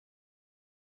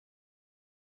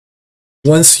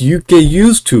Once you get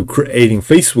used to creating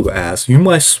Facebook ads, you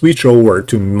might switch over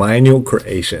to manual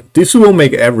creation. This will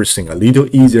make everything a little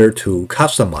easier to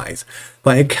customize,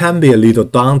 but it can be a little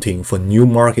daunting for new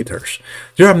marketers.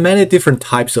 There are many different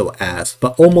types of ads,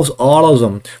 but almost all of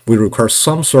them will require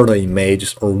some sort of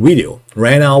images or video.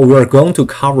 Right now, we're going to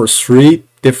cover 3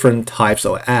 different types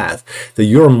of ads that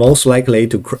you're most likely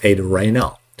to create right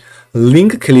now.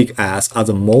 Link click ads are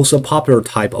the most popular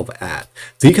type of ad.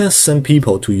 They can send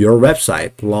people to your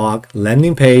website, blog,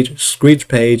 landing page, squeeze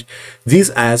page. These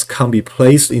ads can be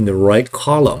placed in the right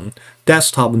column,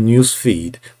 desktop news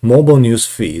feed, mobile news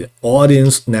feed,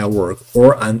 audience network,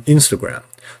 or on Instagram.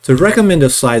 The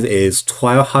recommended size is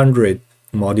 1200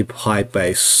 multiplied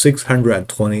by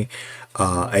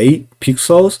 628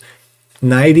 pixels.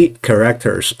 90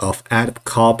 characters of ad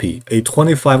copy, a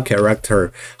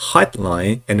 25-character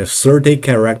headline, and 30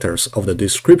 characters of the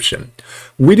description.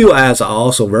 Video ads are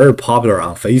also very popular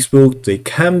on Facebook. They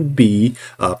can be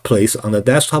placed on the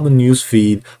desktop news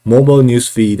feed, mobile news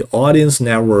feed, audience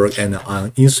network, and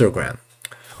on Instagram.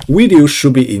 Video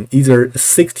should be in either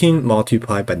 16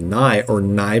 multiplied by 9 or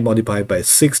 9 multiplied by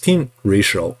 16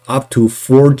 ratio, up to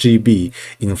 4 GB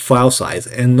in file size,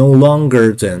 and no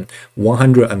longer than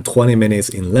 120 minutes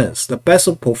in length. The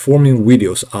best performing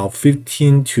videos are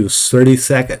 15 to 30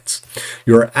 seconds.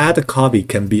 Your ad copy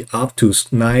can be up to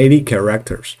 90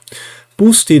 characters.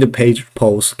 Boosted page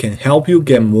posts can help you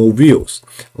get more views,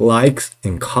 likes,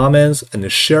 and comments,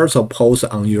 and shares of posts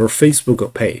on your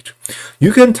Facebook page.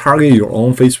 You can target your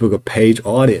own Facebook page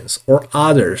audience or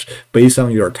others based on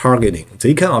your targeting.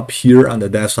 They can appear on the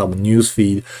desktop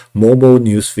newsfeed, mobile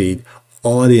newsfeed,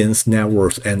 audience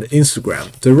networks, and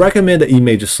Instagram. The recommended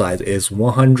image size is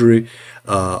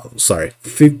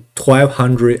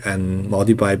 1200 and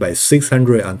multiplied by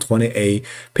 628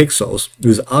 pixels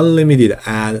with unlimited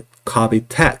ad copy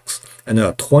text and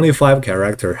a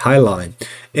 25-character headline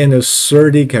and a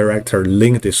 30-character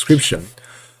link description.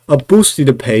 A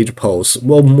boosted page post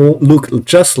will look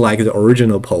just like the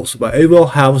original post, but it will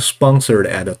have sponsored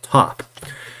at the top.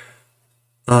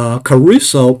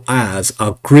 Carousel ads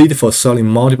are great for selling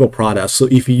multiple products. So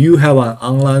if you have an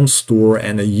online store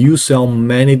and you sell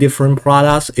many different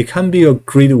products, it can be a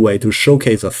great way to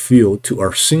showcase a few to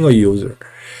a single user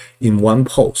in one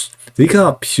post. They can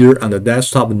appear on the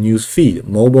desktop news feed,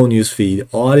 mobile news feed,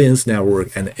 audience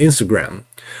network, and Instagram.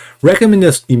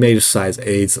 Recommended image size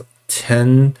is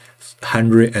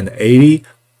 1080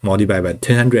 multiplied by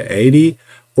 1080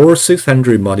 or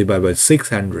 600 multiplied by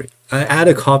 600. An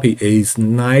ad copy is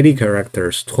 90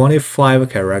 characters,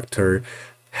 25-character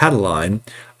headline,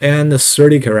 and a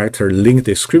 30-character link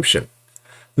description.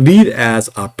 Lead ads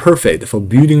are perfect for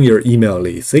building your email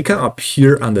lists. They can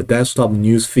appear on the desktop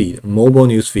newsfeed, mobile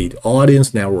newsfeed,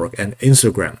 audience network, and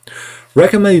Instagram.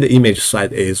 Recommended image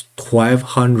size is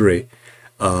 1200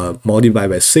 multiplied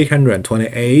by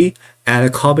 628.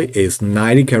 Ad copy is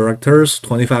 90 characters,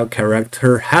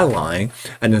 25-character headline,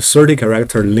 and a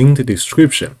 30-character link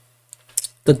description.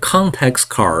 The context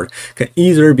card can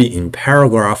either be in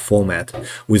paragraph format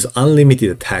with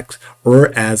unlimited text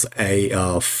or as a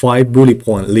 5-bullet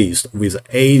point list with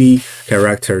 80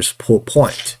 characters per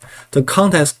point. The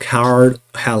context card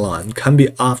headline can be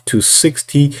up to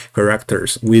 60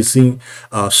 characters within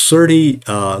 30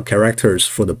 characters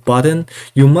for the button.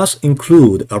 You must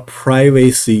include a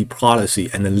privacy policy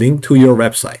and a link to your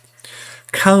website.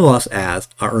 Canvas ads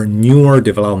are a newer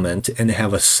development and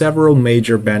have several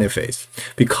major benefits.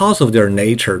 Because of their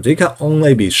nature, they can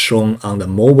only be shown on the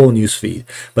mobile newsfeed,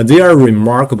 but they are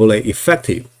remarkably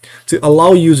effective. They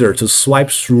allow users to swipe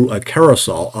through a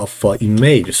carousel of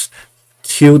images,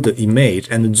 tilt the image,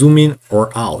 and zoom in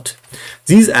or out.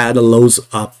 These ads load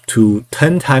up to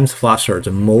 10 times faster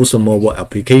than most mobile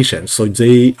applications, so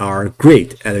they are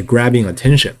great at grabbing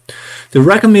attention. The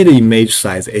recommended image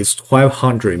size is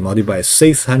 1200 multiplied by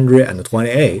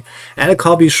 628. Ad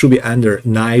copy should be under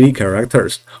 90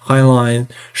 characters. Headline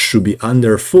should be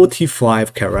under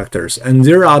 45 characters. And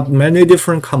there are many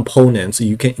different components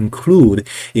you can include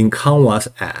in Canvas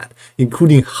ad,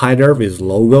 including header with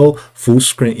logo, full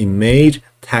screen image,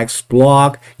 text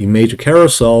block, image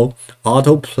carousel,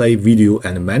 autoplay video,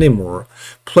 and many more.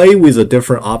 Play with the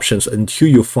different options until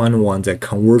you find one that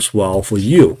converts well for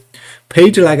you.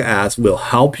 Page-like ads will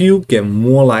help you get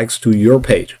more likes to your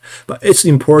page, but it's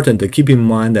important to keep in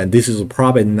mind that this is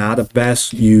probably not the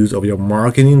best use of your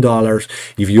marketing dollars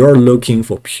if you're looking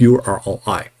for pure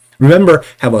ROI. Remember,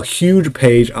 have a huge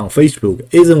page on Facebook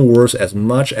isn't worth as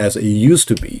much as it used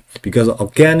to be because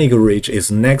organic reach is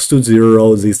next to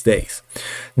zero these days.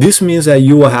 This means that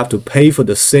you will have to pay for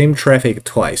the same traffic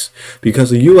twice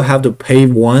because you will have to pay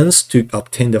once to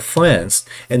obtain the fans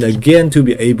and again to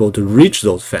be able to reach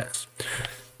those fans.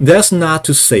 That's not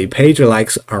to say page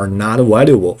likes are not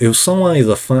valuable. If someone is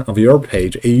a fan of your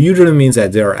page, it usually means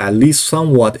that they are at least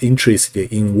somewhat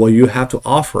interested in what you have to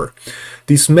offer.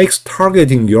 This makes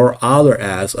targeting your other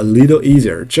ads a little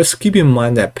easier. Just keep in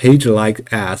mind that page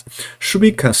like ads should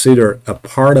be considered a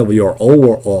part of your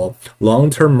overall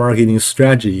long-term marketing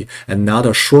strategy and not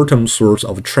a short-term source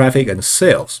of traffic and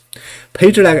sales.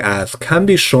 Page like ads can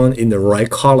be shown in the right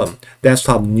column,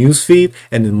 desktop newsfeed,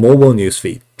 and mobile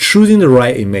newsfeed. Choosing the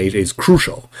right image is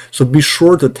crucial, so be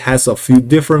sure to test a few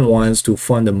different ones to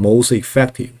find the most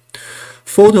effective.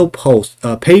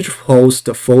 Page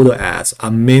post photo ads are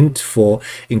meant for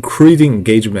increasing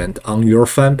engagement on your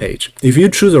fan page. If you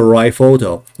choose the right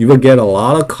photo, you will get a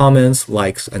lot of comments,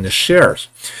 likes, and shares.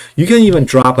 You can even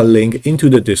drop a link into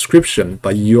the description,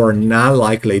 but you are not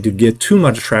likely to get too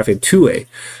much traffic to it.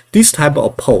 This type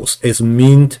of post is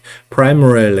meant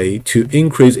primarily to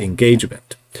increase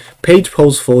engagement. Page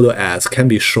post photo ads can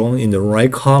be shown in the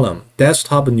right column,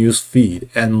 desktop news feed,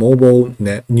 and mobile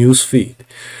news feed.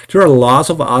 There are lots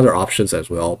of other options as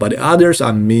well, but the others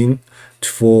are meant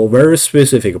for very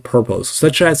specific purpose,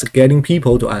 such as getting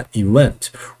people to an event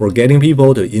or getting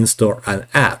people to install an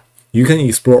app. You can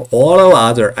explore all of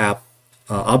other app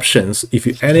options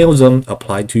if any of them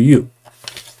apply to you.